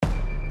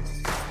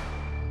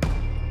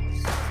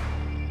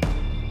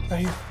Right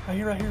here. Right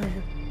here, right here, right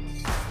here.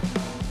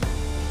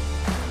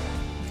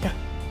 Yeah.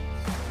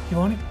 You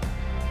want him?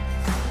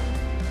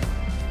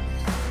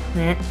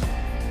 Yeah.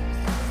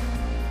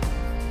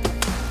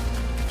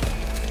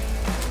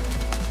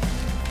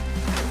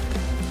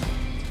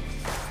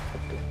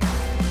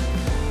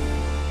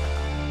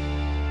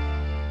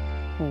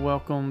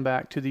 Welcome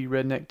back to the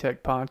Redneck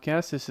Tech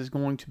Podcast. This is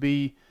going to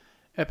be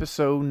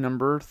episode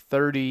number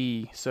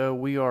 30. So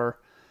we are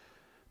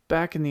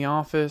back in the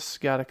office.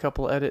 Got a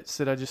couple edits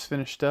that I just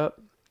finished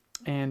up,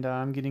 and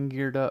I'm getting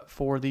geared up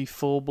for the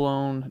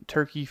full-blown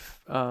turkey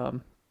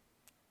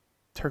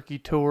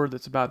tour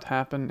that's about to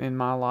happen in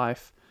my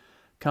life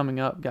coming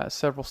up. Got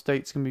several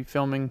states going to be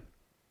filming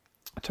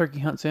turkey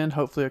hunts in.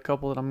 Hopefully a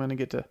couple that I'm going to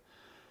get to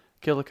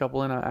kill a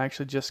couple in. I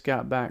actually just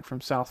got back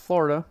from South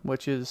Florida,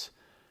 which is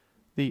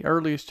the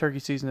earliest turkey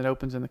season that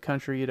opens in the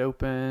country. It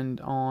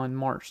opened on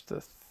March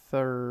the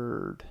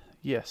 3rd.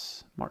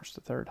 Yes, March the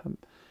 3rd.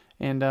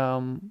 And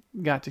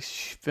got to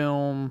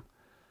film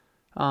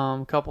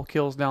a couple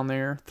kills down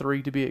there.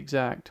 3 to be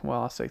exact.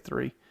 Well, I say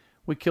 3.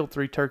 We killed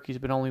 3 turkeys,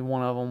 but only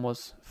one of them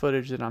was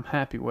footage that I'm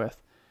happy with.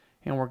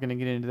 And we're going to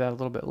get into that a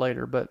little bit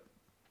later. But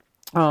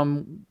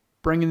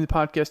bringing the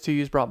podcast to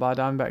you is brought by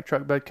Diamondback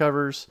Truck Bed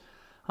Covers.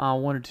 I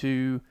wanted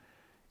to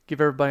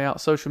give everybody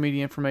out social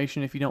media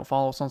information. If you don't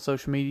follow us on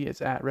social media,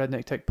 it's at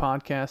Redneck Tech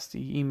Podcast.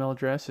 The email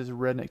address is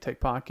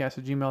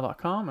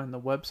rednecktechpodcast@gmail.com, and the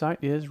website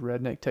is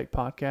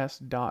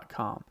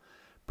rednecktechpodcast.com.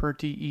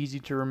 Pretty easy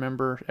to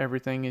remember.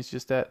 Everything is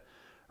just at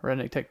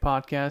Redneck Tech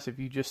Podcast. If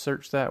you just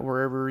search that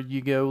wherever you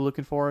go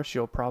looking for us,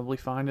 you'll probably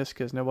find us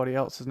because nobody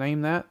else has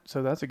named that.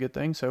 So that's a good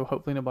thing. So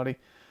hopefully nobody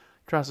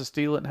tries to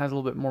steal it and has a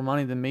little bit more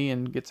money than me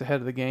and gets ahead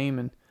of the game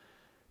and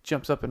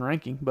jumps up in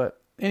ranking. But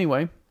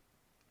anyway,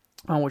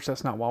 which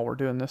that's not why we're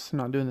doing this. I'm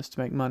not doing this to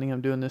make money.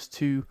 I'm doing this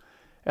to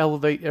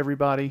elevate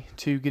everybody,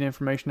 to get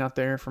information out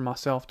there for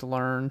myself to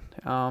learn.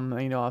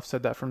 I've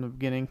said that from the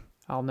beginning.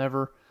 I'll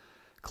never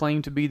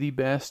claim to be the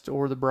best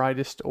or the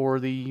brightest or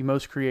the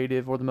most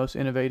creative or the most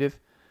innovative,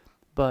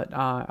 but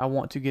I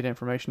want to get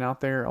information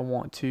out there. I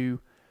want to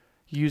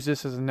use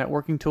this as a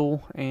networking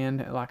tool,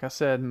 and like I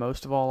said,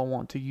 most of all, I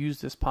want to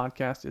use this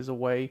podcast as a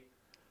way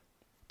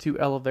to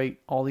elevate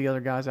all the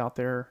other guys out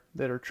there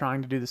that are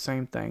trying to do the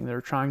same thing.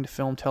 They're trying to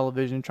film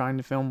television, trying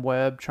to film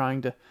web,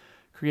 trying to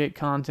create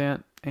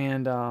content,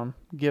 and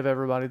give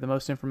everybody the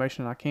most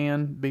information I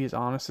can, be as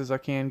honest as I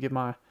can, give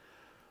my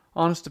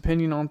honest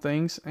opinion on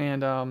things,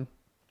 and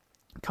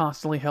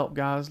constantly help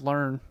guys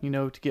learn,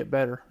 to get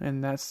better.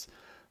 And that's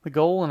the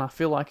goal, and I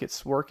feel like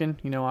it's working.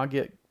 I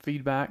get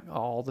feedback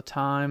all the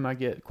time. I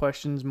get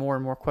questions, more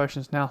and more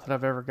questions now that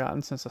I've ever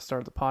gotten since I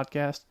started the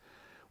podcast,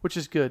 which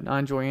is good. I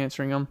enjoy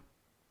answering them.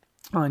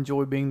 I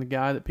enjoy being the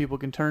guy that people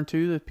can turn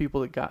to, the people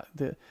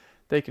that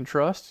they can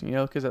trust,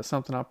 because that's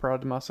something I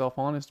pride myself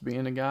on, is to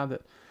being a guy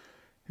that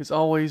is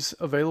always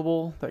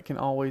available, that can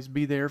always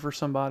be there for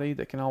somebody,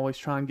 that can always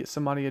try and get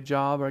somebody a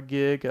job or a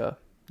gig, a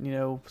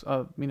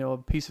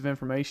piece of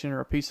information or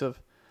a piece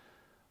of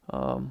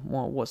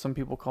what some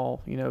people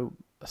call,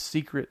 a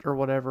secret or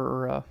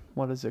whatever, or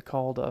what is it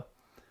called, a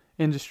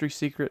industry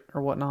secret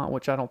or whatnot,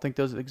 which I don't think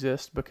those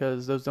exist,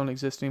 because those don't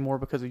exist anymore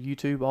because of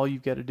YouTube. All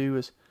you've got to do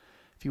is,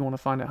 if you want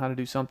to find out how to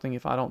do something,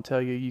 if I don't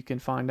tell you, you can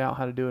find out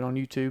how to do it on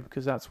YouTube,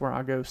 because that's where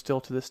I go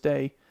still to this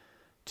day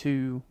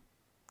to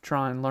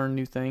try and learn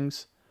new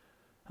things.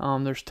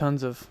 There's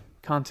tons of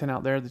content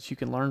out there that you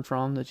can learn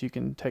from, that you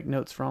can take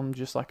notes from,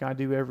 just like I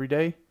do every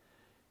day,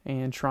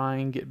 and try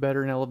and get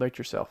better and elevate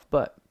yourself.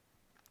 But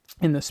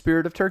in the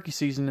spirit of turkey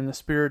season, in the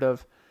spirit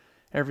of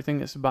everything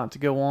that's about to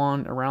go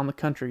on around the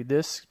country,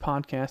 this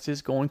podcast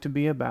is going to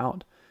be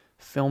about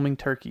filming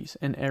turkeys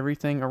and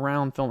everything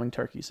around filming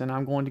turkeys. And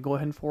I'm going to go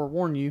ahead and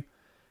forewarn you,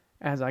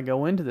 as I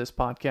go into this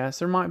podcast,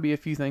 there might be a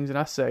few things that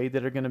I say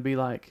that are going to be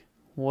like,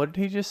 what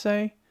did he just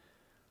say?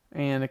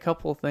 And a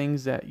couple of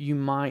things that you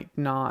might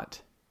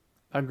not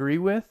agree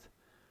with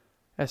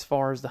as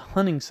far as the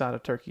hunting side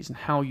of turkeys and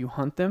how you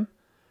hunt them.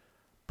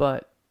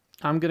 But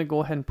I'm going to go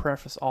ahead and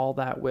preface all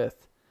that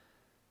with,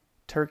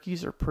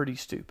 turkeys are pretty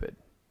stupid.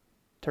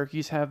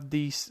 Turkeys have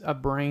a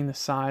brain the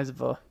size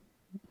of a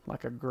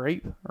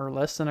grape, or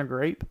less than a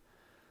grape.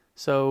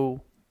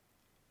 So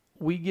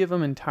we give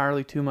them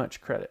entirely too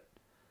much credit.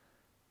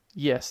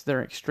 Yes,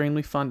 they're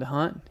extremely fun to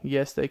hunt.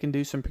 Yes, they can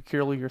do some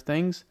peculiar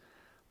things,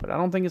 but I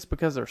don't think it's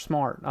because they're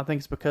smart. I think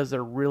it's because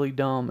they're really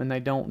dumb and they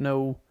don't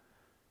know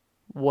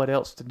what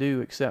else to do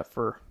except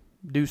for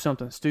do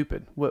something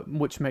stupid,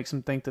 which makes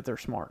them think that they're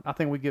smart. I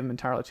think we give them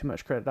entirely too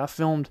much credit. I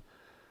filmed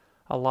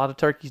a lot of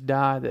turkeys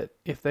die that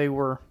if they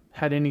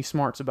had any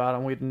smarts about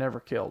them, we'd have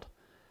never killed.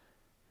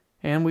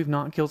 And we've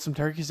not killed some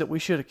turkeys that we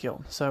should have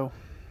killed. So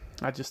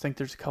I just think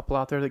there's a couple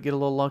out there that get a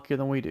little luckier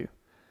than we do.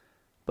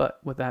 But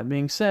with that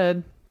being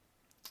said,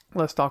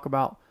 let's talk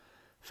about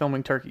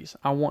filming turkeys.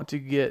 I want to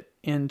get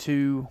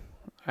into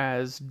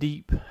as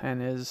deep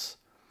and as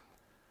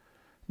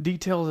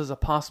detailed as I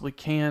possibly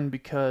can,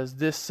 because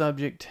this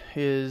subject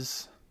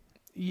is,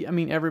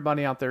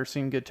 everybody out there has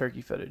seen good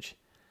turkey footage.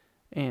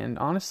 And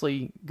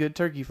honestly, good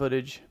turkey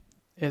footage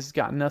has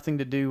got nothing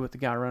to do with the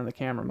guy running the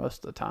camera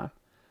most of the time.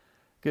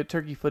 Good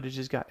turkey footage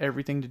has got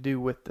everything to do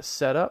with the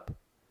setup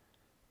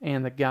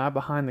and the guy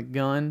behind the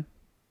gun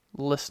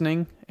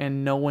listening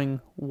and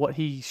knowing what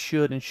he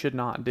should and should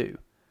not do.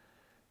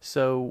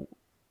 So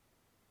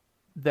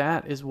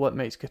that is what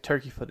makes good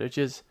turkey footage,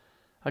 is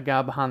a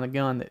guy behind the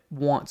gun that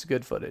wants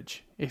good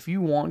footage. If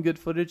you want good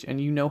footage and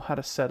you know how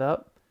to set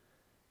up,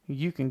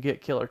 you can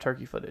get killer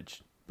turkey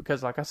footage.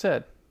 Because like I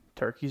said,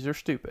 turkeys are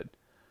stupid.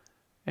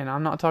 And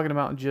I'm not talking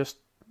about just,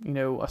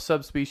 a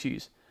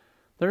subspecies.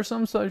 There are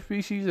some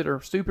subspecies that are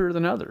stupider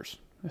than others.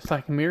 It's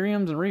like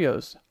Merriam's and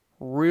Rios.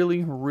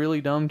 Really, really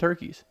dumb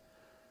turkeys.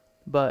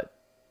 But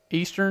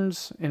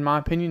Easterns, in my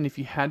opinion, if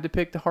you had to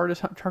pick the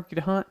hardest turkey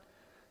to hunt,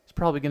 it's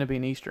probably going to be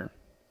an Eastern.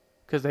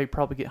 Because they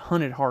probably get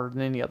hunted harder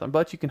than any other.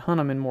 But you can hunt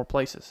them in more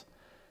places.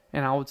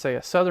 And I would say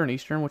a Southern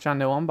Eastern, which I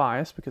know I'm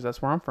biased because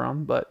that's where I'm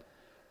from, but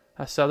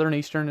a Southern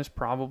Eastern is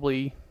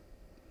probably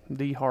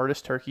the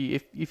hardest turkey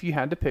if you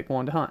had to pick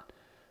one to hunt.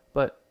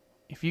 But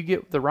if you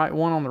get the right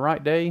one on the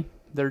right day,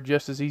 they're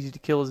just as easy to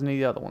kill as any of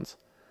the other ones.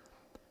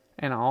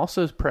 And I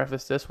also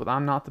preface this with,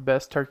 I'm not the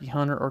best turkey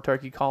hunter or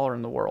turkey caller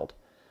in the world.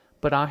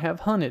 But I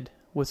have hunted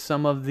with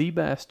some of the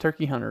best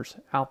turkey hunters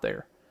out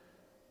there.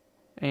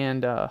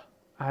 And I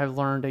have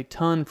learned a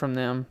ton from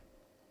them.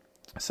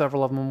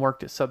 Several of them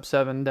worked at Sub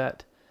 7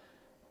 that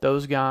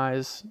those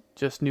guys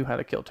just knew how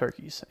to kill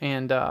turkeys.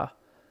 And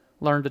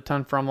learned a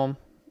ton from them.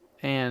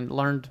 And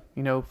learned,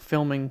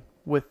 filming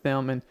with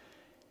them. And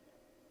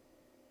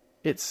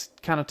it's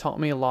kind of taught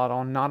me a lot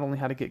on not only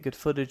how to get good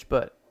footage,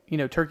 but,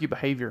 turkey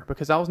behavior.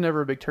 Because I was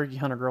never a big turkey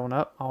hunter growing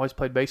up. I always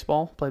played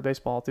baseball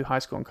through high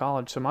school and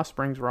college. So my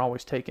springs were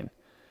always taken.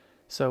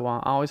 So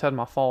I always had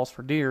my falls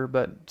for deer,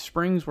 but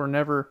springs were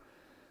never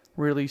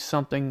really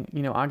something,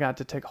 I got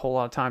to take a whole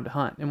lot of time to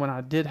hunt. And when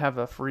I did have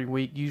a free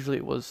week, usually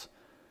it was,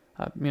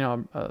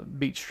 a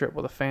beach trip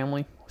with a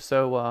family.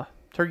 So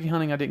turkey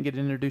hunting I didn't get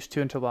introduced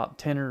to until about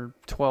 10 or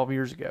 12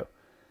 years ago.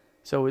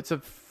 So it's a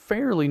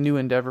fairly new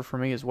endeavor for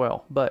me as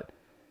well. But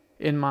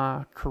in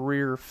my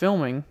career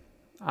filming,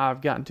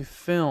 I've gotten to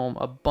film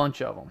a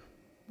bunch of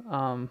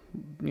them.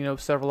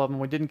 Several of them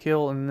we didn't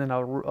kill, and then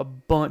a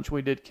bunch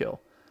we did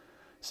kill.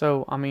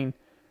 So,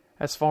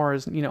 as far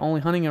as,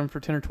 only hunting them for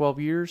 10 or 12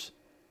 years,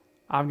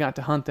 I've got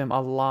to hunt them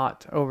a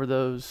lot over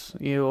those,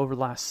 over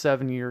the last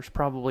 7 years,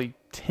 probably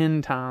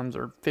 10 times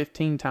or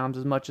 15 times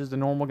as much as the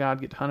normal guy would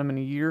get to hunt them in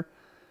a year.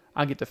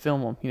 I get to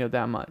film them,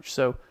 that much.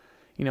 So,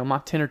 my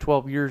 10 or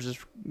 12 years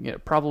is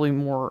probably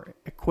more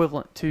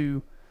equivalent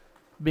to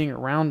being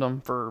around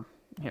them for,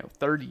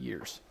 30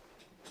 years.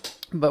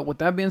 But with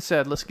that being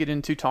said, let's get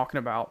into talking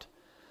about,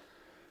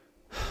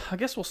 I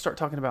guess we'll start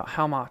talking about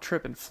how my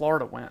trip in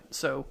Florida went.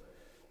 So,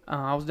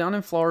 I was down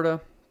in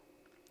Florida.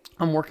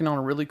 I'm working on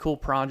a really cool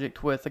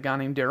project with a guy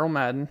named Daryl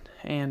Madden,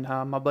 and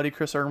my buddy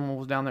Chris Irwin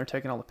was down there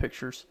taking all the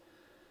pictures,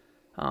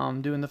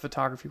 doing the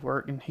photography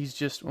work, and he's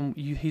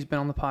been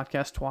on the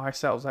podcast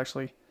twice. That was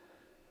actually,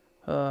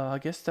 I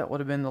guess that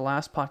would have been the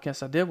last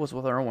podcast I did was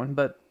with Irwin,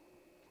 but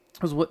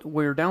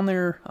we were down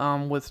there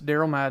with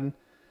Daryl Madden.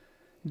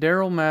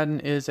 Daryl Madden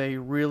is a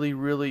really,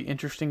 really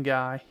interesting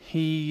guy.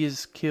 He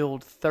has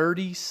killed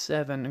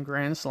 37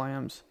 Grand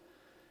Slams,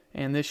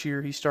 and this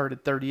year he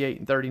started 38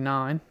 and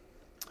 39.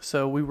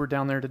 So we were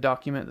down there to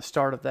document the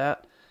start of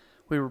that.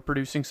 We were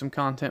producing some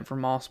content for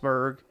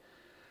Mossberg,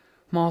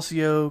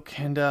 Mossy Oak,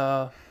 and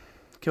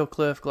Kill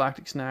Cliff,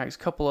 Galactic Snacks, a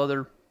couple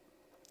other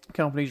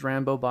companies,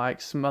 Rambo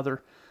Bikes, some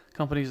other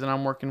companies that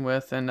I'm working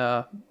with, and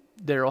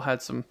Daryl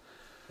had some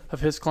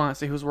of his clients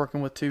that he was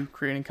working with too,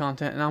 creating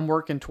content, and I'm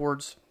working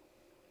towards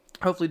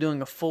hopefully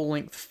doing a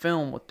full-length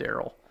film with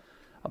Daryl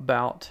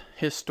about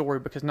his story,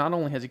 because not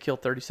only has he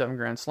killed 37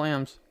 Grand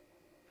Slams,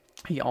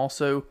 he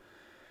also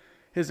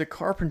is a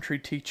carpentry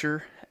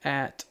teacher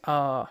at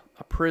a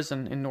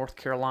prison in North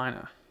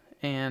Carolina,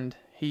 and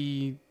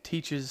he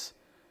teaches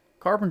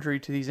carpentry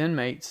to these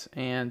inmates,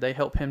 and they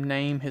help him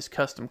name his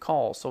custom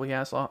calls. So he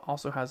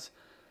also has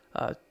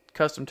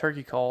custom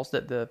turkey calls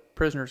that the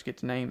prisoners get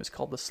to name. It's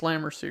called the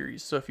Slammer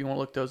series, so if you want to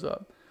look those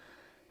up.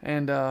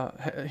 And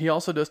he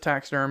also does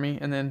taxidermy,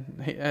 and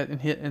then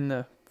in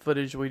the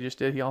footage we just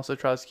did, he also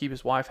tries to keep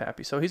his wife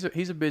happy. So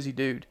he's a busy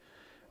dude.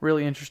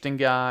 Really interesting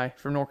guy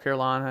from North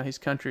Carolina. His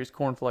country is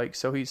cornflakes,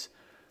 so he's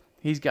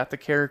got the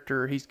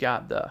character, he's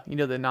got the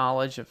the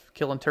knowledge of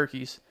killing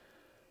turkeys.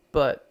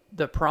 But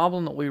the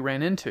problem that we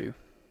ran into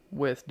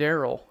with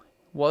Daryl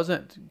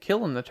wasn't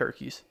killing the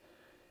turkeys.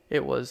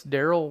 It was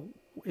Daryl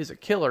is a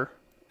killer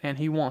and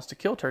he wants to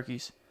kill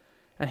turkeys,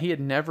 and he had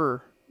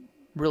never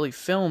really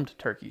filmed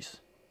turkeys.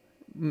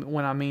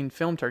 When I mean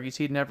filmed turkeys,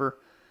 he'd never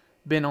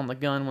been on the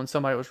gun when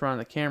somebody was running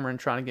the camera and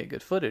trying to get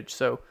good footage.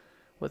 So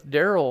with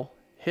Daryl,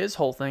 his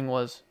whole thing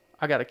was,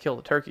 I got to kill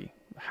the turkey.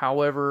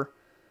 However,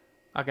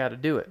 I got to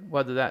do it.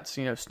 Whether that's,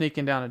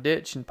 sneaking down a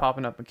ditch and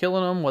popping up and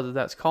killing them, whether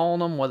that's calling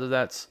them, whether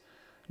that's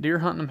deer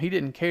hunting them, he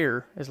didn't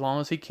care as long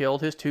as he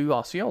killed his 2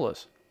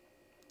 Osceolas.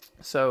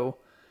 So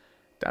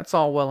that's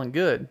all well and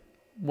good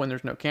when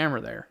there's no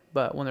camera there.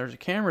 But when there's a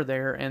camera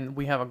there and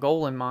we have a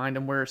goal in mind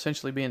and we're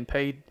essentially being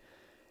paid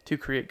to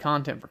create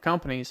content for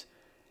companies,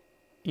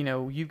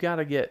 you've got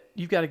to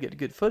get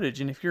good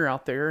footage. And if you're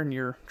out there and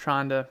you're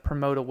trying to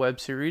promote a web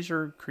series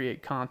or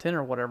create content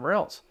or whatever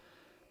else,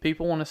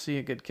 people want to see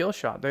a good kill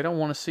shot. They don't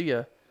want to see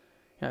a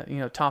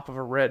top of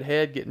a red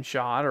head getting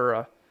shot,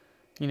 or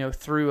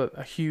through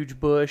a huge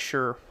bush,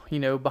 or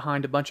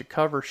behind a bunch of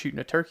cover shooting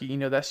a turkey.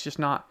 That's just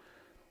not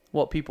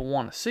what people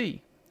want to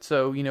see.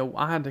 So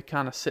I had to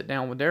kind of sit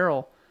down with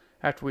Daryl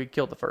after we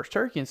killed the first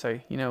turkey and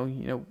say,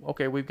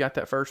 okay, we've got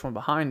that first one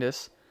behind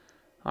us.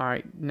 All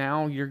right,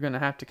 now you're going to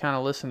have to kind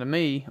of listen to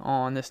me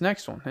on this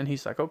next one. And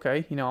he's like,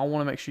 okay, I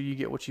want to make sure you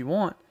get what you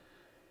want.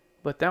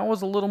 But that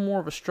was a little more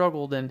of a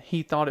struggle than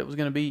he thought it was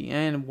going to be,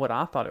 and what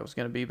I thought it was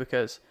going to be,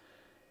 because,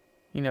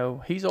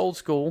 he's old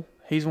school.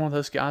 He's one of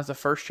those guys, the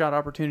first shot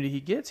opportunity he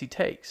gets, he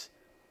takes.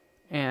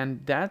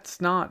 And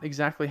that's not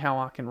exactly how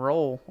I can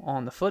roll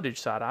on the footage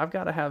side. I've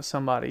got to have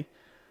somebody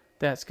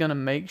that's going to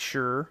make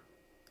sure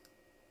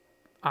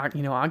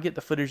I get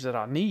the footage that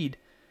I need,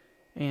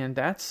 and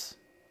that's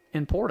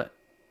important.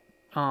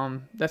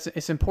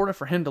 It's important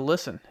for him to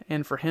listen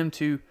and for him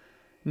to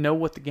know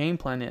what the game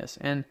plan is.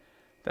 And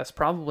that's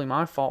probably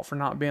my fault for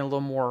not being a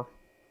little more,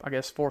 I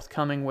guess,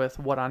 forthcoming with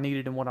what I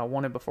needed and what I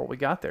wanted before we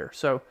got there.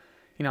 So,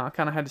 I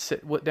kind of had to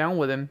sit down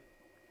with him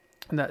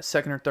that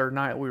second or third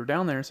night we were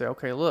down there and say,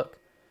 okay, look,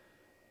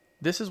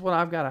 this is what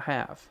I've got to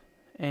have.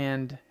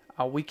 And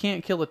we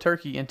can't kill a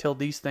turkey until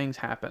these things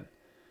happen.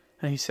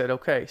 And he said,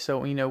 okay. So,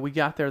 we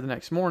got there the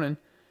next morning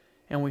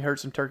and we heard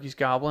some turkeys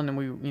gobbling, and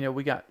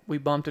we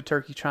bumped a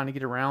turkey trying to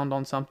get around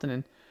on something,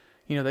 and,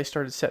 they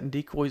started setting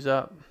decoys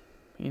up,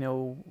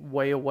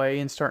 way away,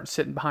 and starting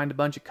sitting behind a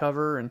bunch of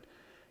cover, and,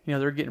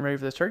 they're getting ready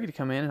for this turkey to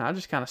come in. And I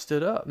just kind of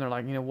stood up, and they're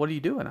like, what are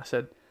you doing? I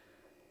said,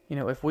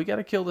 if we got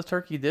to kill the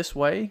turkey this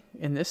way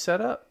in this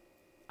setup,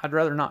 I'd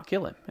rather not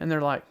kill him. And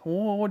they're like,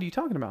 well, what are you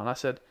talking about? And I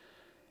said,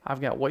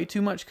 I've got way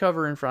too much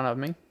cover in front of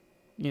me,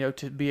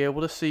 to be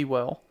able to see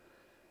well.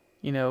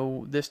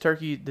 This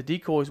turkey, the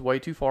decoy's way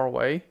too far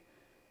away.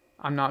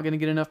 I'm not going to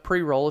get enough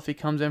pre-roll if he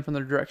comes in from the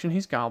direction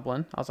he's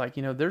gobbling. I was like,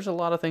 there's a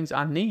lot of things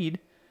I need,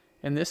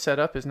 and this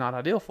setup is not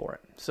ideal for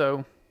it.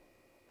 So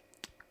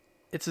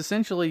it's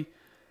essentially,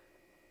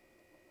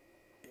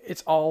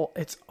 it's all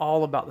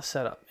about the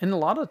setup. And a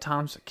lot of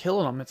times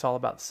killing them, it's all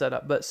about the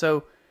setup. But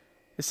so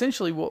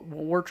essentially what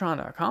we're trying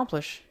to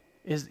accomplish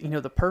is,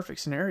 the perfect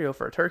scenario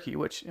for a turkey,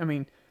 which,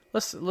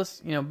 let's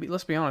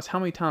be honest, how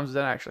many times does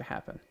that actually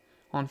happen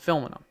on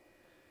filming them?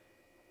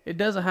 It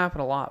doesn't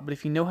happen a lot, but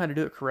if you know how to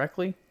do it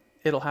correctly,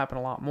 it'll happen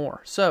a lot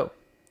more. So,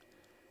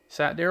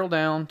 sat Daryl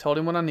down, told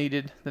him what I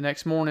needed. The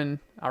next morning,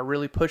 I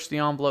really pushed the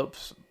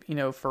envelopes,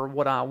 for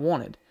what I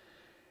wanted.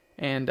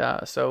 And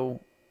so,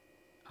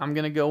 I'm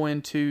going to go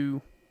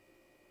into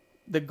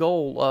the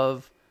goal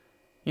of,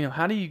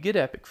 how do you get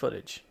epic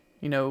footage?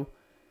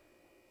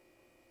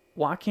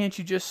 Why can't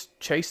you just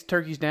chase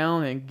turkeys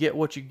down and get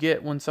what you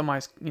get when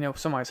somebody's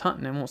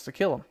hunting and wants to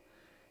kill them?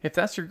 If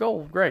that's your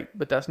goal, great,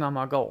 but that's not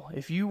my goal.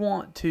 If you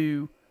want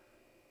to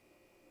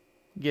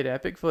get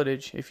epic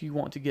footage, if you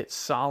want to get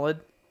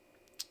solid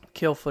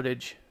kill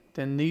footage,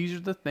 then these are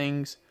the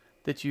things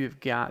that you have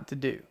got to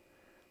do.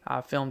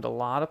 I've filmed a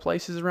lot of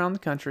places around the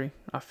country.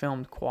 I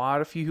filmed quite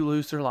a few who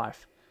lose their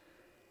life.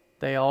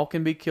 They all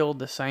can be killed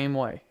the same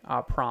way, I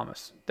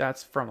promise.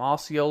 That's from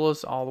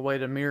Osceolas all the way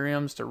to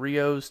Miriam's to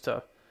Rios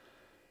to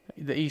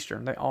the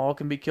Eastern. They all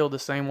can be killed the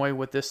same way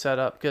with this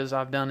setup, because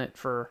I've done it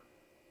for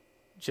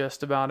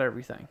just about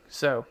everything.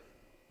 So,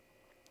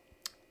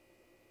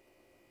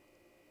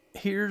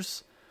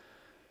 this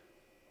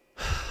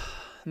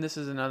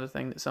is another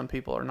thing that some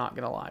people are not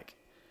going to like.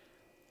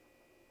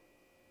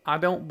 I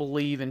don't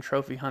believe in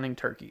trophy hunting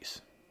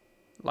turkeys.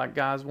 Like,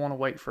 guys want to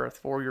wait for a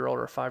 4-year-old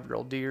or a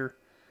 5-year-old deer.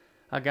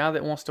 A guy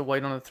that wants to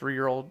wait on a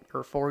 3-year-old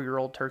or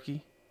 4-year-old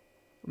turkey,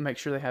 make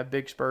sure they have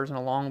big spurs and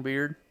a long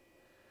beard,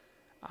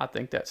 I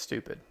think that's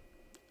stupid.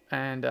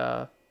 And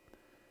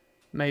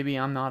maybe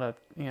I'm not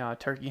a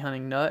turkey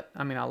hunting nut.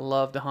 I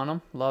love to hunt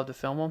them, love to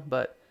film them,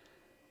 but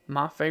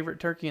my favorite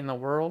turkey in the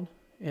world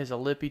is a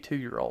lippy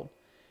 2-year-old.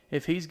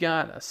 If he's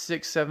got a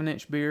 6-7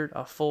 inch beard,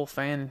 a full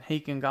fan, and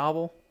he can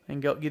gobble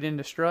and get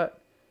into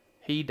strut,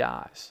 he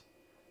dies.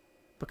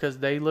 Because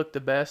they look the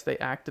best, they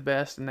act the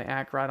best, and they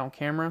act right on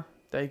camera,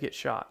 they get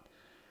shot.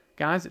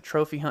 Guys that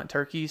trophy hunt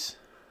turkeys,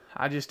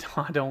 I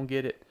don't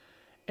get it.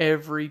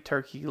 Every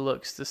turkey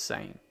looks the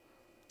same.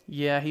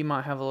 Yeah, he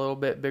might have a little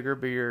bit bigger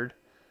beard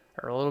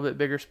or a little bit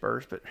bigger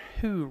spurs, but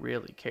who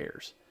really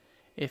cares?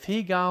 If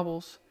he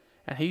gobbles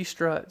and he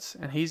struts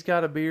and he's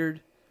got a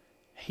beard,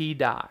 he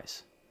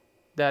dies.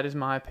 That is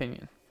my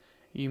opinion.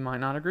 You might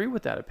not agree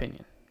with that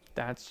opinion.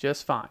 That's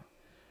just fine.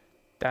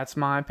 That's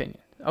my opinion.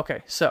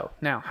 Okay, so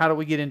now how do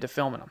we get into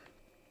filming them?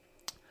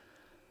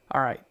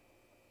 All right.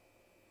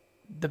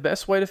 The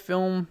best way to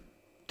film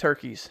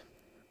turkeys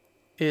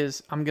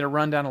is I'm going to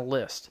run down a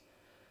list,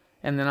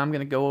 and then I'm going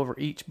to go over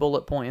each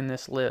bullet point in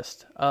this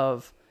list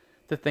of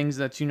the things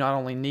that you not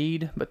only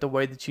need, but the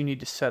way that you need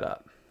to set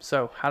up.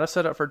 So, how to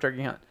set up for a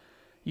turkey hunt.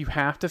 You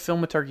have to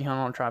film a turkey hunt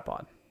on a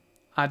tripod.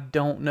 I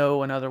don't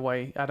know another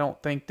way. I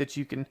don't think that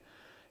you can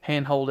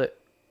handhold it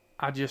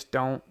I just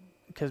don't,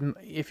 because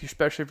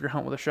especially if you're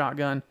hunting with a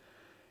shotgun,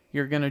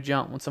 you're going to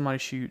jump when somebody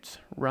shoots.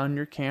 Run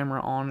your camera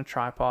on a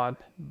tripod.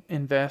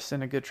 Invest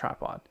in a good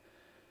tripod.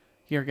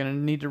 You're going to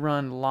need to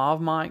run lav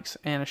mics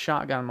and a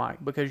shotgun mic,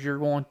 because you're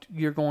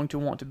going to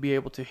want to be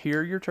able to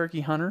hear your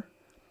turkey hunter,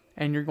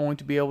 and you're going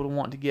to be able to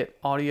want to get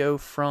audio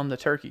from the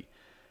turkey.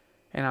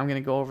 And I'm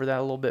going to go over that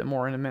a little bit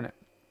more in a minute.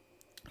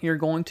 You're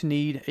going to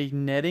need a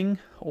netting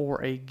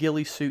or a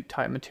ghillie suit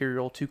type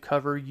material to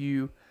cover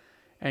you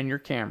and your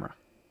camera.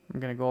 I'm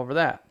going to go over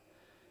that.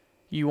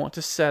 You want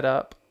to set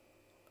up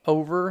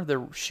over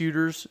the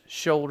shooter's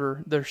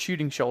shoulder, their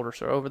shooting shoulder,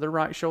 so over their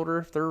right shoulder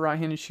if they're a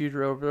right-handed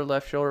shooter, over their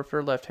left shoulder if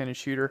they're a left-handed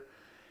shooter,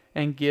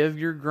 and give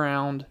your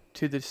ground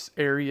to this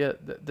area,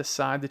 the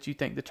side that you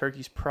think the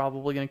turkey's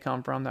probably going to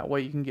come from. That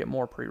way you can get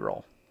more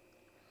pre-roll.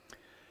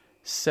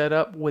 Set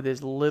up with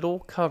as little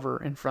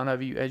cover in front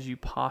of you as you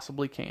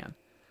possibly can.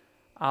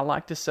 I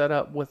like to set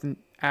up with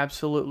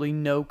absolutely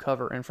no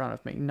cover in front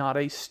of me, not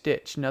a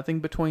stitch, nothing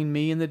between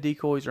me and the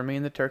decoys or me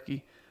and the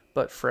turkey,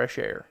 but fresh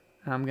air.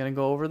 And I'm going to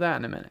go over that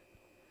in a minute.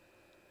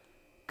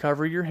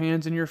 Cover your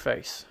hands and your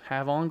face.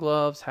 Have on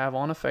gloves, have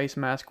on a face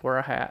mask, wear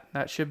a hat.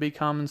 That should be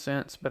common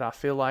sense, but I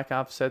feel like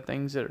I've said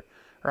things that are,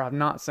 or I've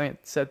not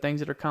said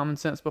things that are common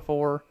sense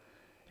before,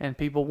 and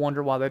people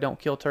wonder why they don't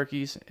kill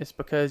turkeys. It's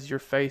because your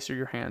face or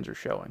your hands are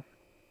showing.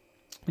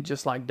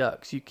 Just like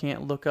ducks. You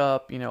can't look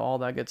up, all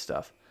that good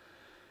stuff.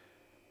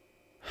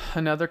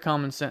 Another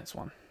common sense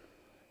one,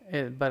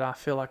 but I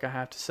feel like I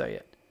have to say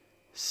it.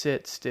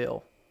 Sit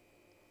still.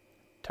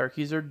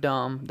 Turkeys are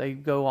dumb. They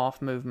go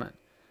off movement.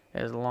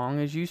 As long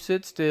as you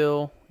sit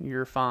still,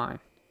 you're fine.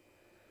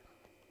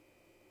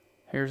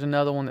 Here's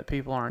another one that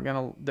people aren't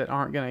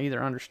gonna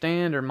either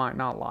understand or might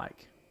not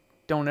like.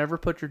 Don't ever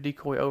put your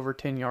decoy over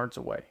 10 yards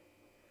away.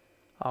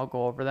 I'll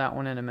go over that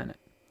one in a minute.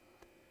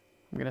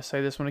 I'm gonna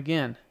say this one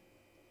again.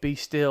 Be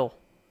still.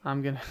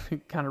 I'm gonna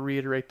kind of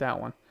reiterate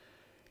that one.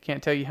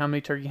 Can't tell you how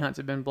many turkey hunts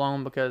have been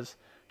blown because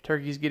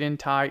turkeys get in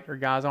tight, or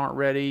guys aren't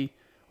ready,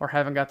 or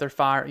haven't got their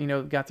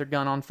got their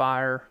gun on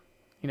fire,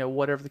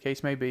 whatever the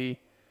case may be.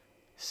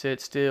 Sit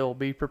still,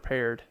 be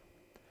prepared.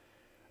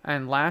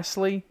 And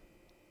lastly,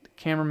 the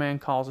cameraman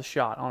calls a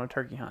shot on a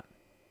turkey hunt.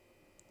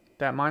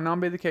 That might not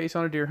be the case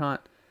on a deer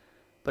hunt,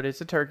 but it's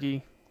a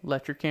turkey.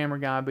 Let your camera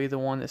guy be the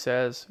one that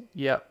says,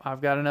 yep,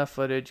 I've got enough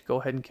footage, go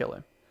ahead and kill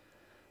him.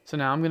 So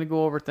now I'm going to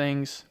go over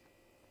things,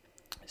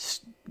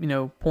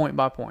 point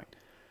by point.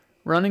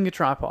 Running a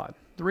tripod.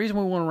 The reason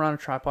we want to run a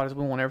tripod is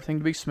we want everything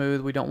to be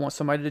smooth. We don't want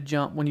somebody to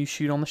jump when you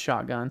shoot on the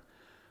shotgun.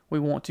 We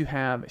want to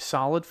have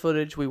solid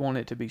footage. We want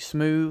it to be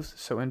smooth,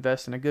 so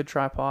invest in a good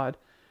tripod.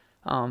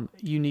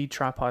 You need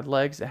tripod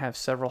legs that have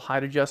several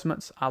height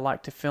adjustments. I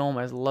like to film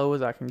as low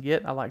as I can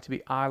get. I like to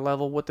be eye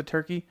level with the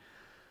turkey.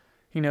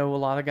 A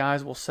lot of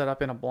guys will set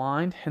up in a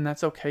blind, and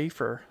that's okay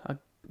for,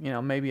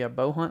 maybe a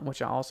bow hunt,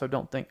 which I also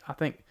don't think. I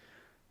think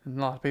a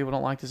lot of people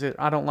don't like this.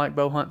 I don't like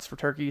bow hunts for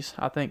turkeys.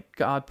 I think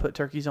God put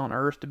turkeys on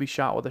earth to be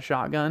shot with a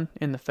shotgun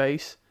in the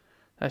face.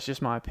 That's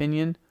just my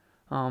opinion.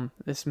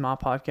 This is my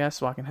podcast,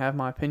 so I can have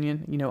my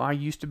opinion. I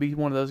used to be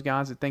one of those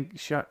guys that think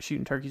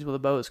shooting turkeys with a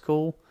bow is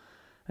cool,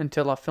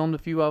 until I filmed a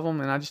few of them,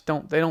 and I just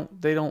don't. They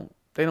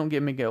don't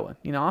get me going.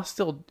 I'll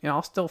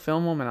still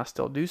film them, and I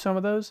still do some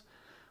of those.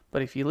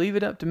 But if you leave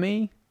it up to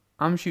me,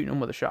 I'm shooting them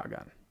with a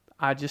shotgun.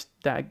 I just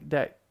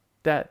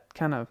that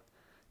kind of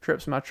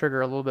trips my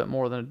trigger a little bit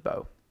more than a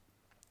bow.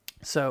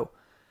 So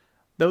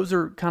those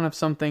are kind of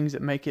some things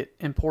that make it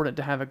important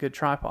to have a good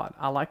tripod.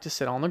 I like to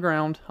sit on the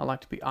ground. I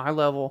like to be eye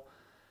level.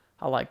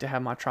 I like to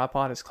have my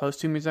tripod as close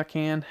to me as I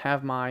can,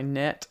 have my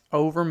net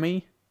over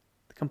me,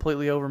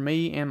 completely over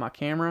me and my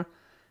camera,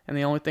 and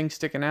the only thing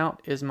sticking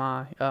out is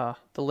my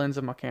the lens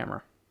of my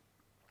camera.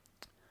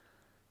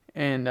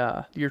 And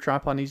your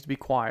tripod needs to be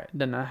quiet. It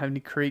doesn't have any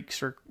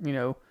creaks or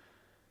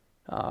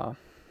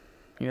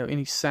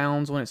any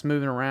sounds when it's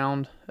moving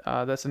around.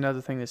 That's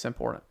another thing that's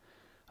important.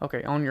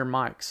 Okay, on your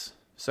mics.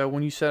 So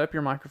when you set up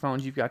your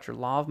microphones, you've got your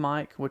lav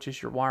mic, which is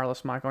your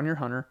wireless mic on your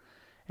hunter.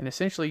 And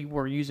essentially,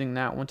 we're using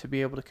that one to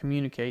be able to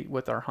communicate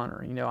with our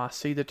hunter. I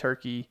see the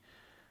turkey,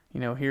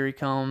 here he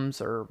comes,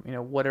 or,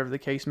 whatever the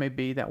case may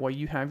be. That way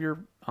you have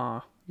your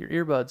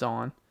earbuds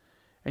on,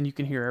 and you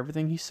can hear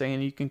everything he's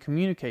saying. You can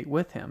communicate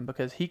with him,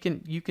 because you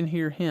can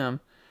hear him.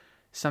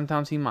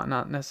 Sometimes he might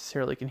not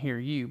necessarily can hear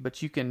you, but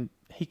he can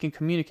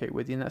communicate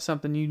with you. And that's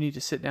something you need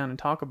to sit down and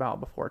talk about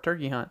before a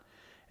turkey hunt.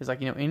 Is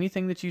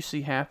anything that you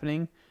see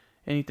happening,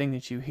 anything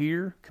that you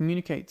hear,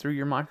 communicate through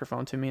your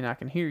microphone to me, and I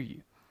can hear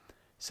you.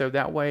 So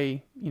that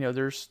way,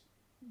 there's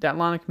that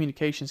line of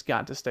communication's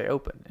got to stay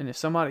open. And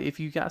if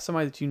you got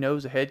somebody that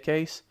is a head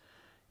case,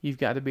 you've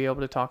got to be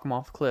able to talk them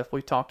off the cliff.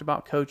 We've talked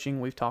about coaching.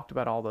 We've talked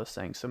about all those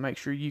things. So make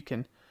sure you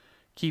can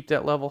keep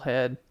that level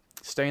head,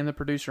 stay in the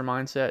producer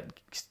mindset,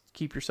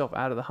 keep yourself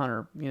out of the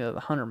hunter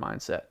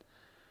mindset.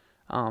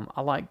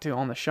 I like to,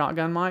 on the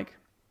shotgun mic,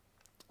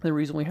 the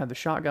reason we have the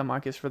shotgun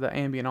mic is for the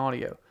ambient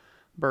audio.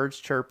 Birds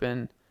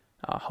chirping,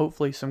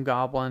 hopefully some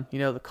gobbling,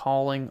 the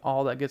calling,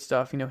 all that good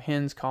stuff,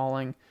 hens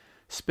calling,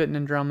 spitting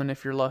and drumming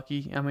if you're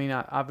lucky. I mean,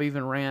 I've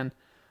even ran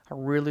a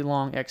really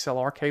long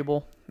XLR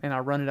cable, and I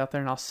run it out there,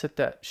 and I'll sit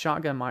that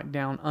shotgun mic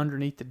down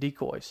underneath the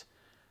decoys,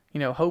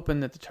 hoping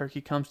that the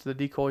turkey comes to the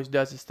decoys,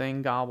 does his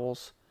thing,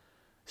 gobbles,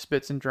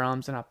 spits and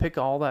drums, and I pick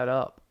all that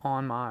up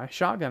on my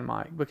shotgun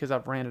mic because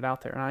I've ran it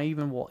out there. And I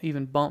will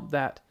bump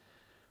that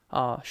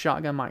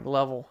shotgun mic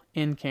level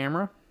in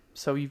camera.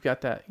 So you've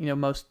got that,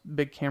 most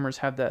big cameras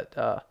have that,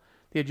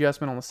 the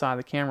adjustment on the side of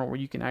the camera where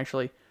you can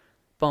actually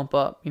bump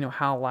up,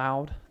 how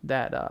loud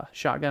that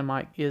shotgun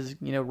mic is,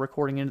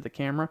 recording into the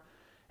camera.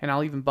 And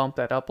I'll even bump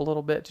that up a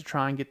little bit to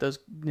try and get those,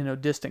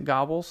 distant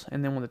gobbles.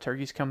 And then when the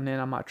turkey's coming in,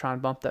 I might try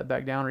and bump that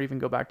back down or even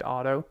go back to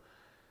auto.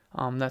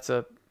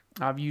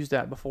 I've used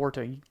that before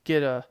to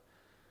get a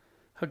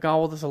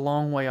gobble that's a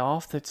long way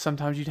off that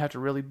sometimes you'd have to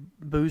really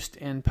boost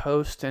in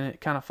post and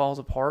it kind of falls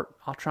apart.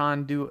 I'll try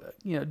and do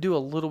a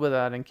little bit of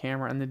that in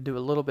camera and then do a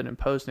little bit in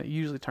post, and it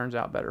usually turns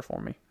out better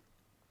for me.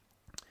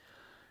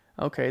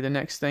 Okay, the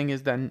next thing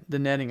is the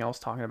netting I was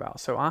talking about.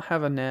 So I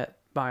have a net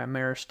by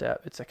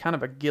Ameristep. It's a kind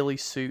of a ghillie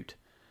suit.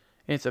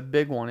 It's a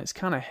big one. It's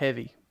kind of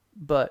heavy,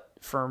 but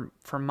from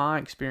my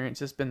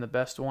experience, it's been the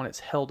best one. It's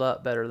held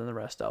up better than the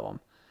rest of them.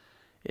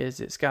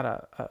 It's got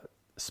a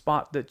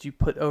spot that you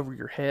put over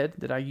your head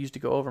that I use to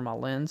go over my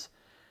lens,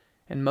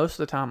 and most of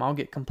the time I'll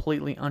get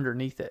completely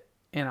underneath it,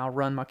 and I'll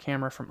run my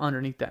camera from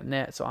underneath that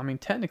net. So I mean,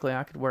 technically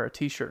I could wear a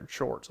t-shirt and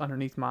shorts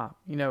underneath my,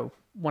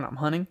 when I'm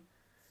hunting,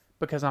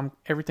 because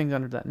everything's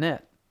under that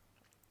net.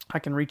 I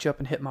can reach up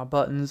and hit my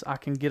buttons. I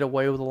can get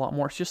away with a lot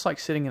more. It's just like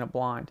sitting in a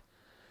blind.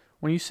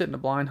 When you sit in a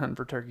blind hunting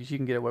for turkeys, you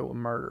can get away with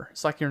murder.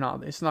 It's like you're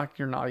not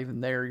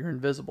even there. You're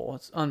invisible.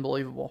 It's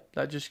unbelievable.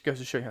 That just goes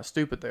to show you how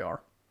stupid they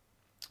are.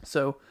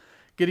 So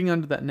getting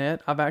under that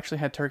net, I've actually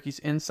had turkeys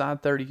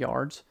inside 30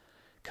 yards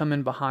come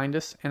in behind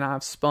us, and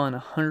I've spun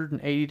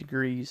 180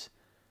 degrees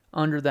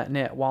under that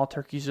net while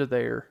turkeys are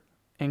there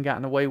and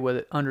gotten away with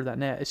it under that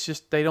net. It's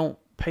just they don't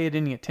pay it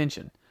any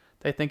attention.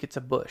 They think it's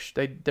a bush.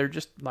 They're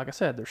just, like I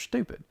said, they're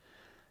stupid.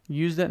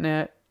 Use that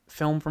net,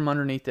 film from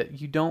underneath it.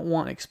 You don't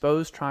want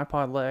exposed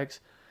tripod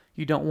legs.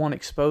 You don't want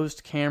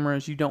exposed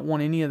cameras. You don't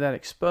want any of that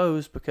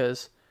exposed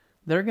because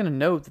they're going to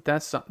know that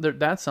that's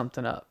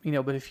something up.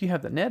 But if you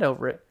have the net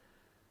over it,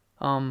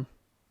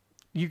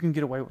 you can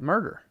get away with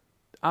murder.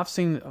 I've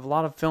seen a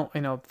lot of film,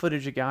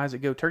 footage of guys that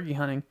go turkey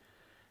hunting,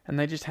 and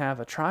they just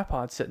have a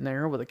tripod sitting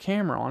there with a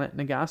camera on it, and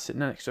the guy's sitting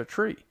next to a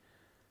tree,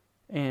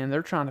 and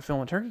they're trying to film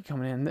a turkey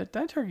coming in.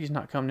 That turkey's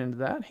not coming into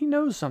that. He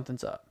knows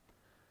something's up.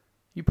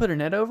 You put a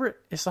net over it,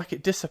 it's like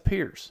it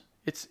disappears.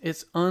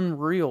 It's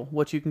unreal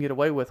what you can get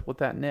away with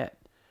that net.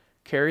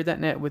 Carry that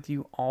net with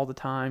you all the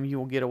time. You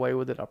will get away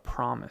with it, I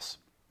promise.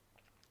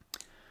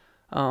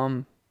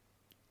 The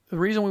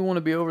reason we want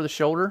to be over the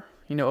shoulder,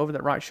 over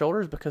that right shoulder,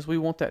 is because we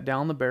want that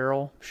down the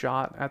barrel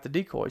shot at the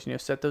decoys.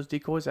 Set those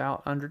decoys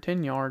out under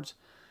 10 yards,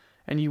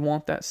 and you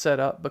want that set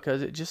up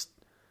because it just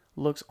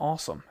looks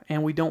awesome.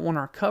 And we don't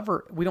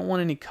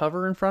want any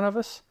cover in front of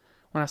us.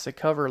 When I say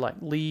cover, like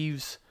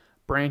leaves,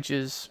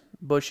 branches,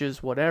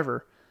 bushes,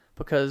 whatever,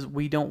 because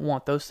we don't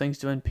want those things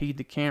to impede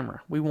the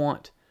camera. We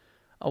want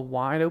a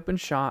wide open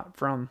shot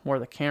from where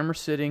the camera's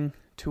sitting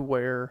to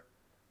where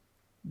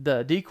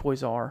the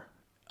decoys are,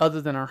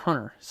 other than our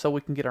hunter, so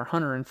we can get our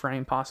hunter in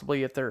frame.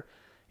 Possibly if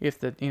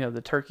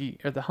the turkey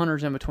or the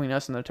hunter's in between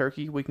us and the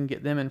turkey, we can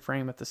get them in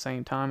frame at the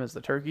same time as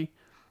the turkey.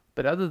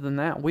 But other than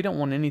that, we don't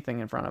want anything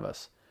in front of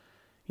us,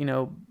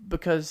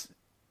 because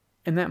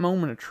in that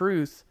moment of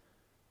truth,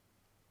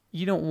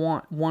 you don't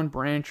want one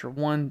branch or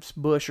one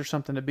bush or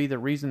something to be the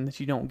reason that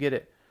you don't get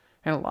it.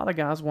 And a lot of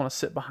guys want to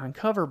sit behind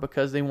cover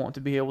because they want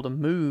to be able to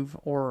move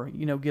or,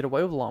 get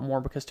away with a lot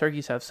more because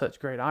turkeys have such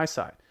great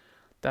eyesight.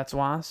 That's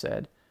why I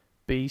said,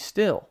 be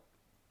still.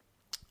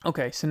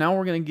 Okay, so now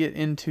we're going to get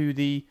into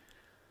the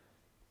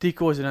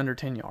decoys at under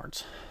 10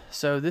 yards.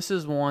 So this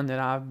is one that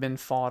I've been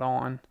fought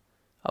on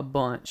a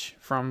bunch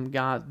from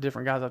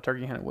different guys I've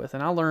turkey hunted with.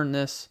 And I learned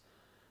this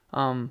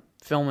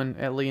filming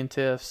at Lee and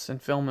Tiff's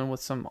and filming with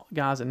some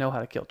guys that know how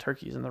to kill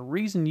turkeys. And the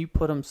reason you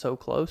put them so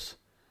close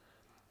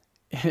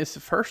is,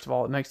 first of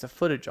all, it makes the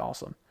footage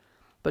awesome.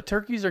 But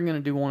turkeys are going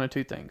to do one of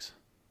two things.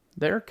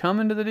 They're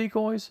coming to the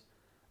decoys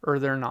or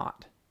they're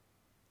not.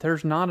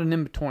 There's not an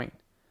in-between.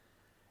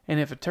 And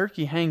if a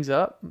turkey hangs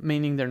up,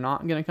 meaning they're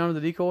not going to come to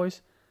the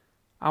decoys,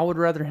 I would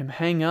rather him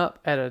hang up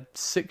at a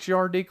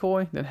 6-yard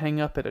decoy than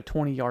hang up at a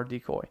 20-yard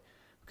decoy.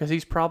 Because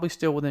he's probably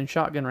still within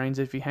shotgun range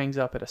if he hangs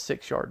up at a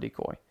 6-yard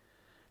decoy.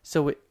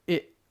 So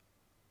it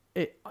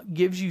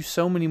gives you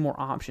so many more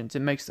options.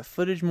 It makes the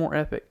footage more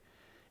epic.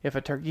 If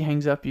a turkey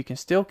hangs up, you can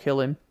still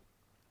kill him.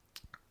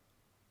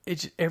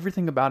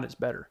 Everything about it's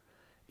better.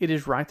 It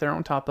is right there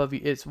on top of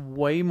you. It's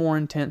way more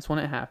intense when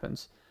it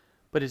happens,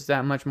 but it's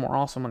that much more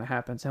awesome when it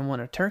happens. And when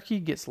a turkey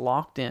gets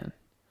locked in,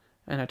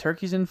 and a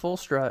turkey's in full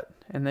strut,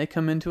 and they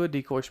come into a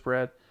decoy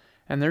spread,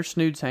 and their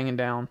snood's hanging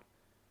down,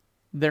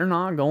 they're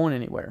not going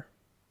anywhere.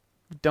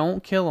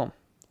 Don't kill them.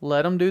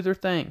 Let them do their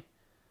thing.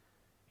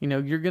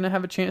 You're going to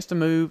have a chance to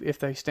move. If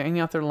they stay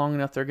out there long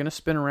enough, they're going to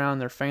spin around.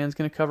 Their fan's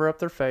going to cover up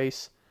their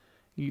face.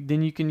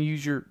 Then you can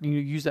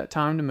use that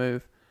time to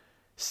move.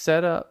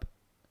 Set up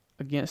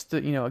against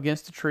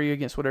the tree,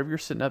 against whatever you're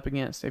sitting up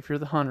against. If you're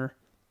the hunter,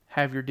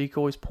 have your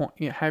decoys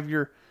have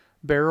your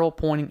barrel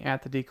pointing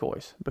at the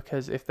decoys,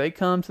 because if they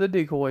come to the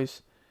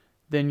decoys,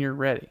 then you're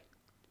ready.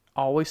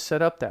 Always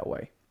set up that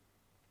way.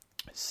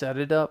 Set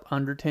it up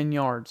under 10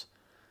 yards.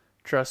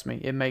 Trust me,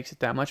 it makes it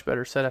that much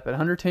better. Set up at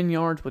under 10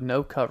 yards with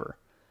no cover.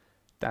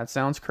 That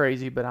sounds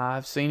crazy, but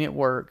I've seen it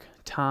work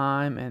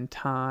time and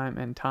time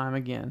and time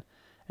again.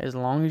 As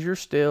long as you're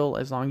still,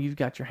 as long as you've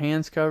got your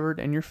hands covered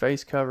and your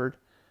face covered,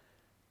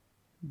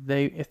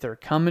 if they're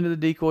coming to the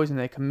decoys and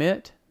they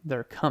commit,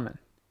 they're coming.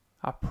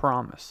 I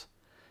promise.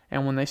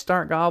 And when they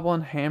start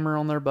gobbling, hammer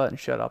on their butt and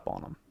shut up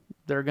on them.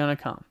 They're gonna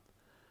come.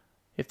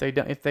 If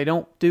they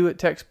don't do it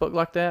textbook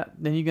like that,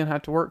 then you're gonna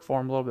have to work for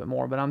them a little bit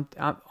more. But all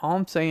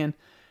I'm saying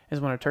is,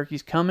 when a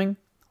turkey's coming,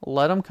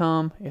 let them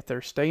come. If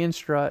they're staying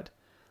strut,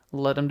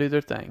 let them do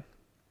their thing.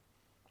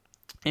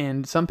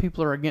 And some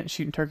people are against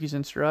shooting turkeys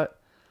in strut.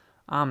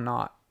 I'm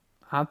not.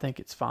 I think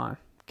it's fine.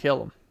 Kill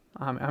them.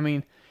 I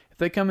mean, if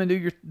they come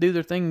and do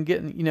their thing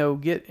and you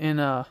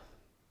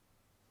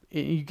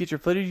get your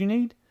footage you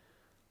need,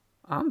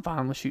 I'm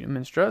fine with shooting them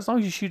in strut, as long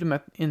as you shoot them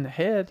in the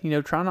head.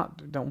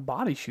 Don't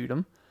body shoot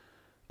them,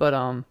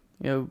 but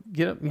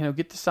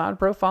get the side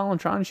profile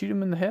and try and shoot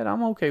them in the head.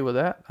 I'm okay with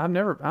that. I've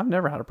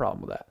never had a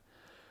problem with that.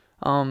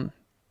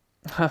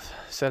 I've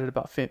said it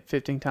about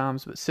 15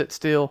 times, but sit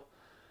still.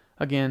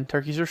 Again,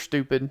 turkeys are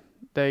stupid.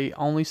 They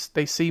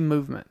see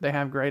movement. They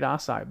have great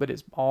eyesight, but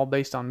it's all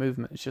based on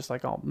movement. It's just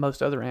like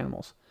most other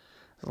animals.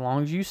 As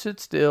long as you sit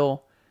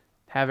still,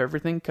 have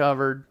everything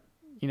covered,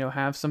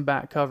 have some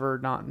back cover,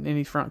 not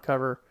any front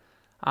cover.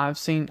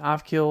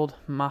 I've killed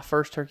my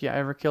first turkey I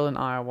ever killed in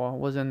Iowa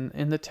was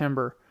in the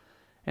timber,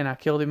 and I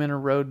killed him in a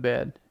road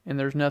bed, and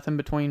there's nothing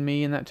between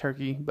me and that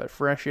turkey but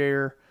fresh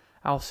air.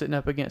 I was sitting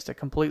up against a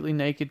completely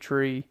naked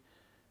tree,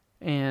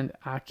 and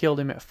I killed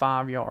him at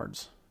 5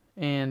 yards.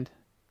 And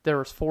there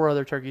was 4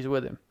 other turkeys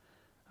with him.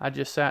 I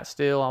just sat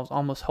still. I was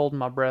almost holding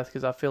my breath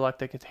because I feel like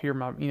they could hear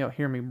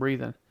me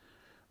breathing.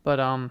 But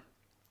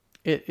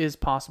it is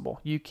possible.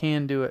 You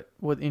can do it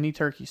with any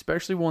turkey,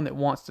 especially one that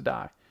wants to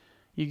die.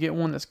 You get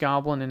one that's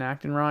gobbling and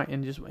acting right,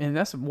 and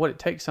that's what it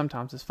takes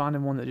sometimes, is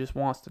finding one that just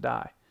wants to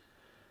die.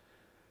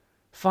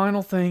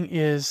 Final thing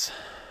is,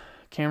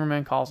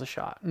 cameraman calls a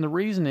shot. And the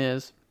reason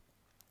is,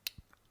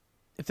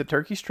 if the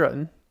turkey's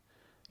strutting,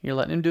 you're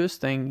letting him do his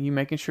thing. You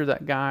making sure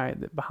that guy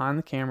that behind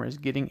the camera is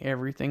getting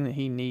everything that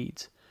he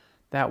needs.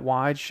 That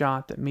wide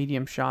shot, that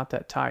medium shot,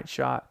 that tight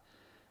shot.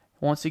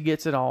 Once he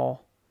gets it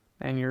all,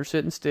 and you're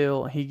sitting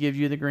still, he gives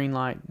you the green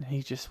light, and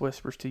he just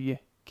whispers to you,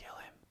 kill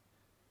him.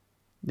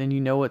 Then you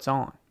know it's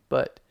on.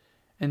 But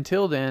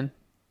until then,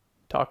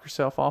 talk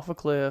yourself off a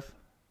cliff,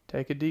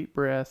 take a deep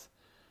breath.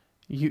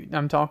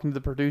 I'm talking to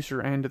the producer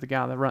and to the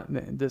guy that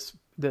run this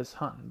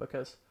hunting,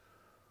 because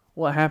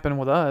what happened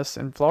with us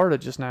in Florida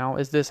just now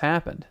is this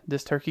happened.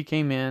 This turkey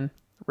came in,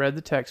 read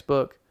the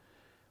textbook.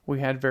 We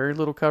had very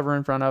little cover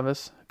in front of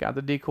us. Got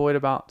the decoy at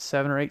about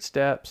 7 or 8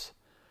 steps.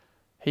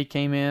 He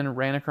came in,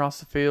 ran across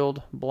the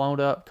field,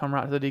 blown up, come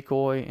right to the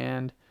decoy,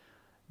 and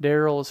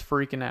Daryl is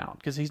freaking out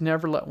because he's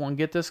never let one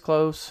get this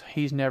close.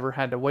 He's never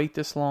had to wait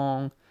this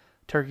long.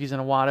 Turkey's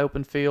in a wide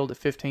open field at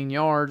 15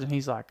 yards, and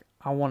he's like,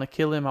 I want to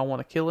kill him.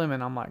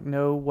 And I'm like,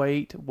 no,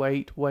 wait.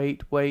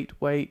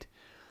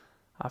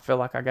 I feel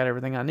like I got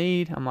everything I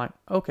need. I'm like,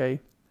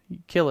 okay,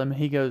 kill him.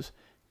 He goes,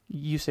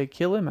 you say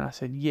kill him? And I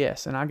said,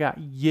 yes. And I got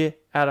yeah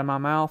out of my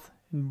mouth,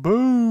 and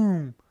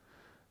boom.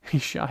 He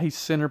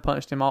center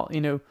punched him all,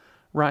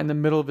 right in the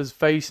middle of his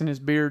face and his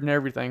beard and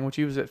everything, which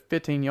he was at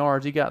 15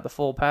 yards. He got the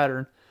full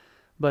pattern.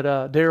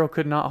 But Daryl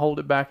could not hold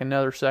it back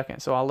another second,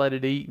 so I let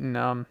it eat,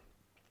 and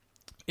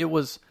it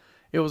was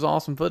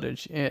awesome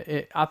footage.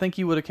 I think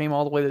he would have came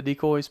all the way to the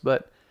decoys,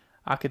 but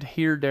I could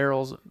hear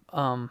Daryl's,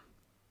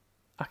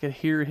 I could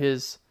hear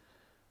his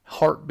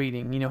heart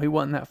beating. He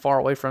wasn't that far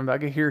away from him, but I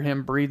could hear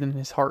him breathing,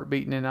 his heart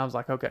beating, and I was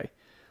like, okay,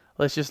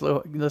 let's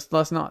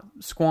not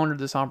squander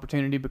this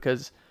opportunity,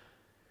 because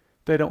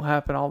they don't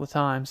happen all the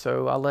time.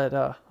 So I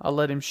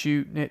let him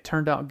shoot, and it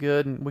turned out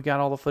good, and we got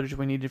all the footage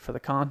we needed for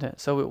the content.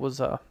 So it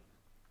was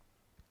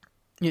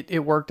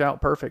it worked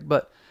out perfect.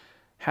 But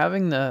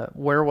having the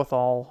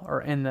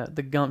wherewithal and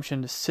the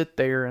gumption to sit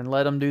there and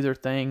let them do their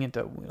thing, and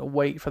to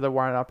wait for the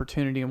right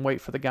opportunity and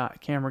wait for the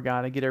camera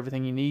guy to get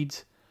everything he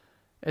needs,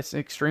 it's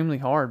extremely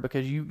hard,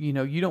 because you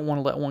don't want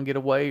to let one get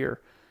away, or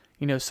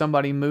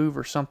somebody move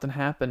or something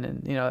happen,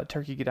 and that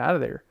turkey get out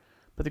of there.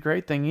 But the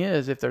great thing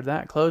is, if they're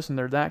that close and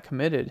they're that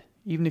committed,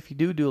 even if you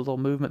do a little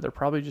movement, they're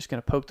probably just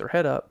going to poke their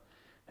head up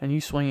and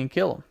you swing and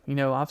kill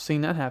them. I've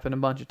seen that happen a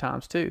bunch of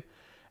times too.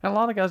 And a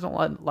lot of guys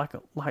don't like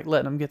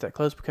letting them get that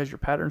close, because your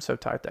pattern's so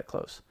tight that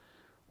close.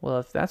 Well,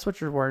 if that's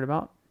what you're worried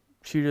about,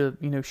 shoot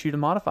a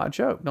modified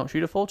choke. Don't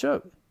shoot a full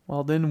choke.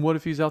 Well, then what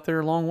if he's out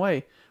there a long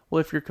way? Well,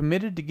 if you're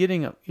committed to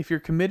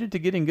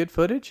getting good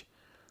footage,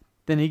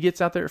 then he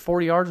gets out there at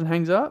 40 yards and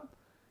hangs up.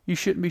 You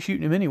shouldn't be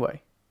shooting him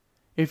anyway.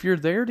 If you're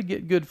there to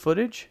get good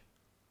footage,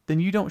 then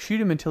you don't shoot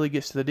him until he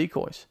gets to the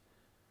decoys.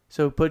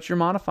 So put your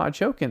modified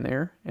choke in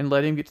there and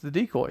let him get to the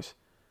decoys.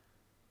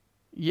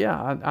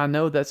 yeah, I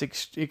know that's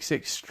it's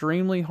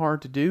extremely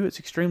hard to do. It's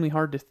extremely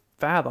hard to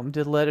fathom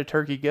to let a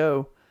turkey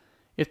go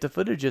if the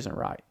footage isn't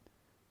right.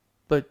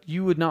 But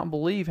you would not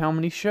believe how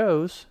many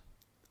shows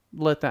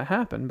let that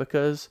happen,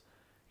 because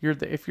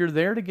if you're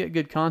there to get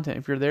good content,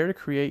 if you're there to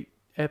create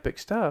epic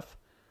stuff,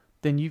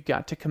 then you've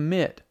got to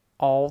commit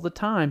all the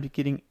time to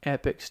getting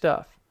epic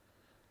stuff.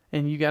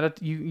 And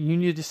you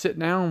need to sit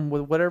down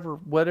with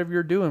whatever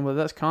you're doing, whether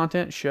that's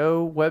content,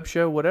 show, web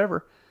show,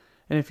 whatever.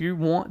 And if you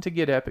want to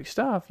get epic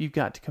stuff, you've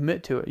got to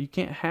commit to it. You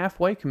can't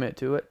halfway commit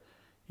to it.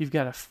 You've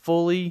got to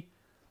fully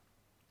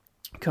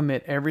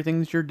commit everything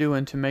that you're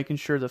doing to making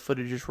sure the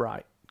footage is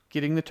right.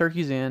 Getting the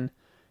turkeys in,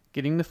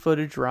 getting the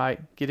footage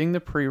right, getting the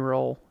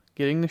pre-roll,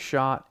 getting the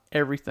shot,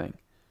 everything.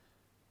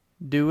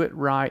 Do it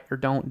right or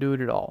don't do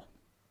it at all.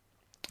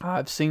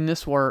 I've seen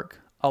this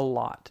work a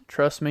lot.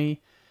 Trust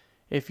me,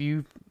 if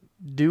you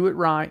do it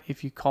right,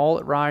 if you call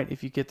it right,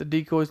 if you get the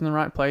decoys in the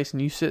right place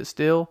and you sit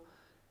still,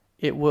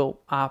 it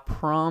will, I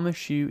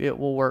promise you, it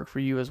will work for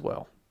you as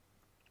well.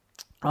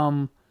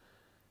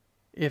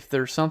 If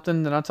there's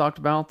something that I talked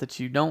about that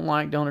you don't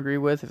like, don't agree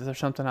with, if there's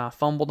something I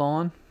fumbled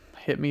on,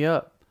 hit me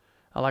up.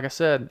 Like I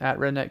said, at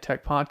Redneck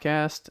Tech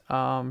Podcast,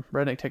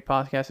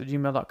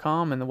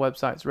 rednecktechpodcast@gmail.com, and the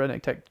website's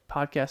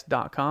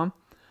rednecktechpodcast.com.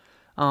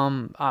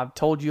 I've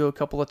told you a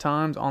couple of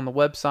times on the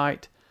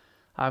website,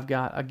 I've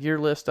got a gear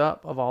list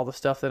up of all the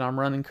stuff that I'm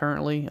running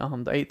currently.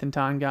 The Eighth and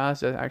Time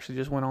guys that actually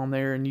just went on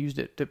there and used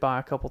it to buy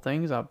a couple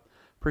things. I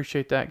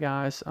appreciate that,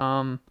 guys.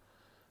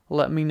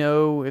 Let me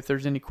know if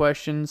there's any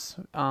questions.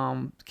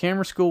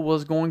 Camera school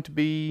was going to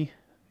be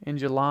in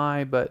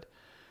July, but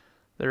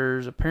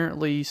there's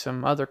apparently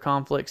some other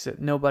conflicts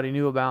that nobody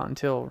knew about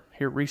until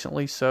here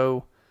recently,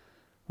 so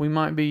we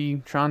might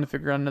be trying to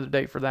figure out another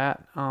date for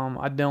that.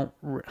 I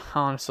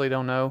honestly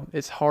don't know.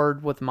 It's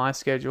hard with my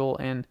schedule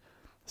and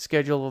the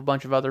schedule of a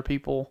bunch of other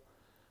people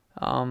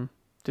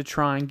to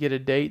try and get a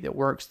date that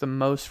works the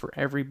most for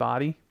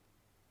everybody.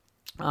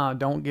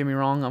 Don't get me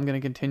wrong, I'm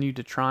going to continue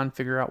to try and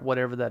figure out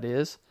whatever that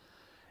is.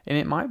 And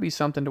it might be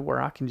something to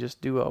where I can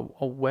just do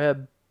a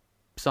web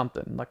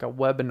something, like a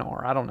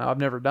webinar. I don't know. I've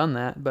never done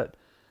that, but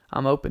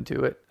I'm open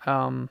to it.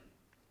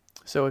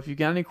 So if you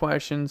got any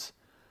questions,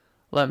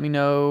 let me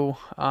know.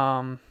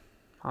 I'm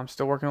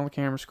still working on the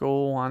camera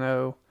school. I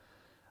know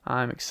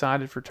I'm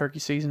excited for turkey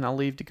season. I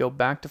leave to go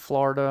back to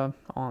Florida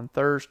on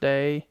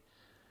Thursday.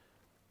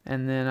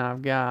 And then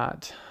I've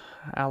got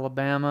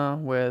Alabama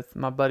with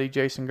my buddy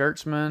Jason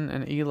Gertzman,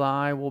 and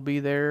Eli will be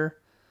there.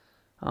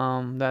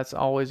 That's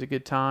always a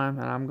good time.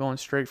 And I'm going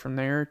straight from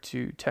there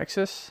to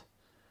Texas.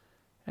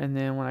 And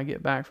then when I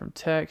get back from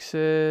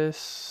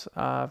Texas,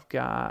 I've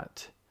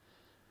got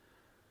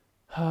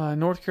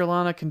North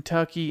Carolina,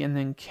 Kentucky, and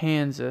then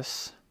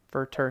Kansas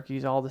for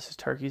turkeys. All this is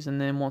turkeys. And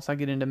then once I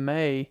get into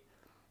May,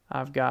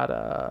 I've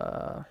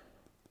got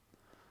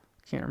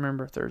can't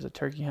remember if there's a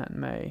turkey hunt in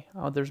May.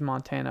 Oh, there's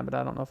Montana, but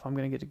I don't know if I'm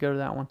going to get to go to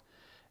that one.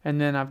 And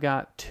then I've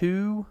got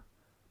 2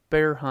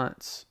 bear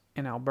hunts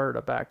in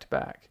Alberta back to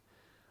back,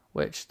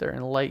 which they're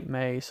in late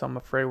May, so I'm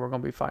afraid we're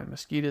going to be fighting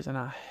mosquitoes, and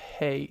I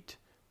hate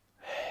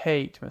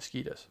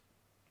mosquitoes.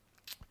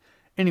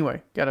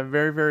 Anyway, got a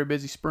very, very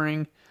busy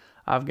spring.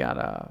 I've got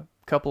a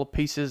couple of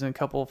pieces and a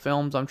couple of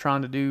films I'm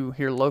trying to do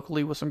here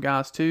locally with some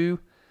guys too.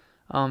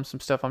 Some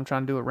stuff I'm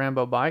trying to do at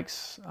Rambo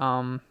Bikes.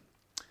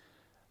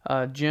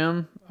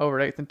 Jim over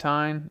at 8th and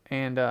Tyne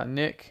and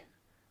Nick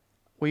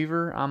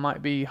Weaver, I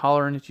might be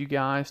hollering at you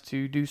guys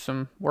to do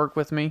some work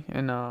with me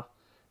and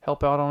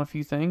help out on a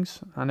few things.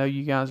 I know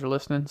you guys are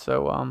listening,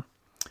 so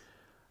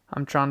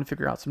I'm trying to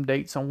figure out some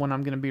dates on when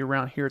I'm going to be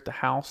around here at the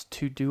house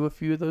to do a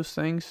few of those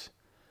things.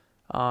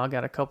 I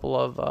got a couple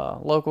of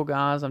local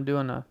guys I'm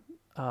doing a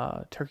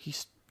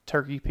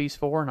turkey piece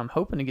for, and I'm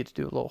hoping to get to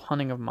do a little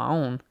hunting of my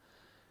own,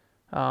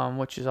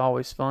 which is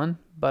always fun.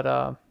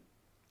 But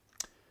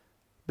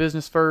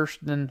business first,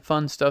 then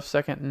fun stuff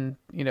second, and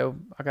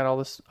I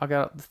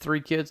got the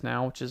 3 kids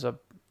now, which is a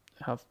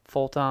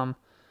full-time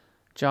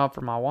job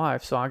for my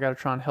wife, so I got to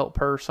try and help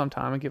her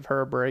sometime and give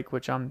her a break,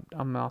 which I'm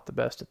not the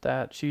best at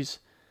that.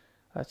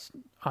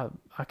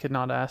 I could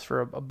not ask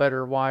for a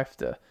better wife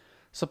to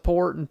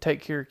support and take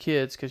care of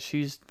kids, because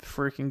she's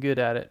freaking good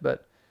at it.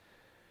 But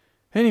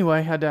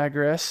anyway, I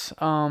digress.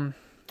 Holler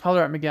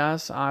at me,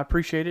 guys. I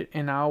appreciate it,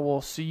 and I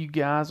will see you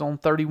guys on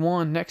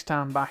 31 next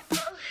time. Bye.